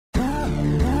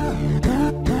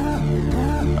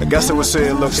I guess I would say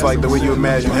it looks like the way you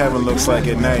imagine heaven looks like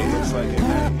at night.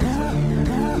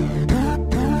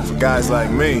 For guys like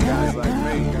me,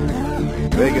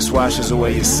 Vegas washes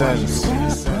away your sins.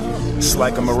 It's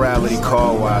like a morality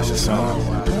car wash or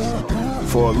something.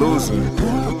 For a loser,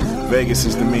 Vegas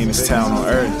is the meanest town on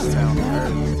earth.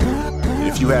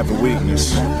 If you have a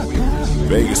weakness,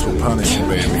 Vegas will punish you,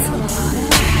 baby.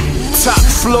 Top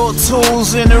floor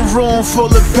tools in a room full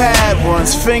of bad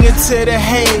ones. Finger to the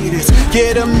haters,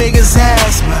 get them niggas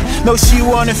asthma. Know she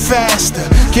want it faster,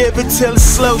 give it till it's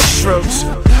slow strokes.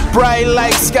 Bright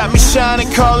lights got me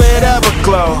shining, call it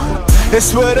Everglow.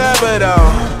 It's whatever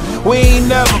though, we ain't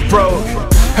never broke.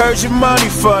 Heard your money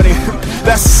funny,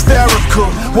 that's hysterical.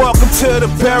 Welcome to the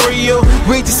burial,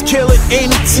 we just kill it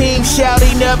any team.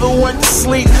 Shouty never went to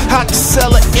sleep, I can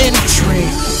sell it any dream.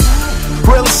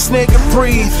 Realest nigga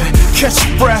breathing, catch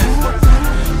your breath.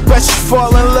 Bet you fall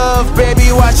in love,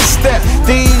 baby, watch your step.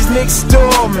 These niggas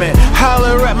dormant,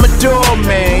 holler at my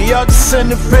doorman. Y'all just in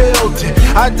the building,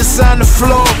 I design the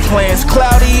floor plans.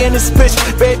 Cloudy in this bitch,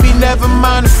 baby, never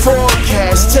mind the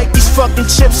forecast. Take these fucking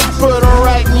chips and put them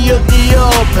right in your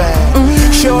Dior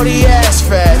bag. Shorty ass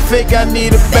fat, think I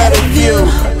need a better view.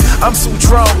 I'm so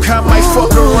drunk, I might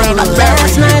fuck around and bury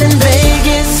last you. night in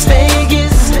Vegas,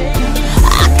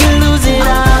 I can lose it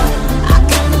all.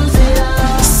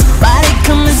 Somebody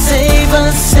come and save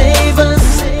us, save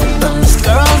us. Those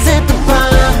girls at the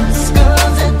bottom.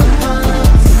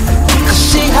 Cause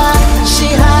she hot, she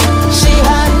hot, she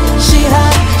hot, she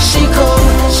hot. She cold,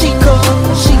 she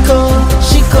cold, she cold,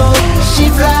 she cold. She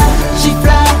fly, she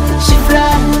fly, she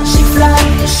fly, she fly.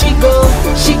 She go,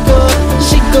 she go,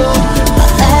 she go.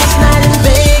 Last night in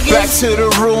Vegas. Back to the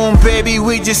room, baby,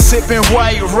 we just sipping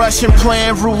white Russian,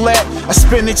 playing roulette. I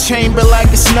spin the chamber like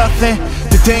it's nothing.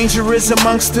 The danger is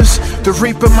amongst us, the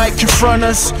reaper might confront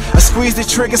us. I squeeze the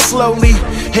trigger slowly,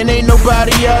 and ain't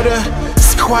nobody other.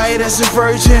 As quiet as a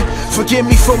virgin, forgive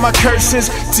me for my curses.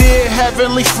 Dear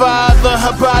Heavenly Father,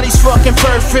 her body's fucking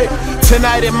perfect.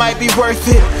 Tonight it might be worth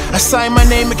it, I sign my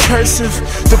name in cursive.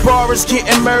 The bar is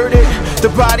getting murdered,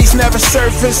 the bodies never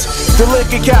surface. The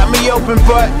liquor got me open,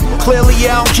 but clearly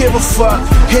I don't give a fuck.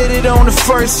 Hit it on the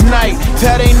first night,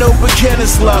 that ain't no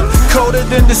beginner's luck. Colder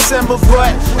than December,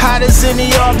 but hot as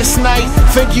any August night.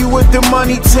 Think you with the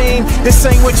money team, this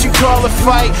ain't what you call a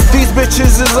fight. These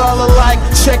bitches is all alike,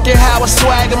 check it how I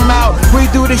swag them out. We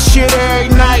do this shit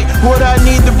every night, what I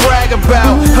need to brag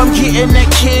about. I'm getting that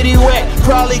kitty wet,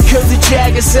 probably cause the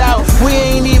Jagger's out. We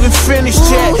ain't even finished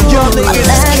yet, y'all niggas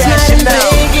is cashing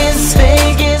out.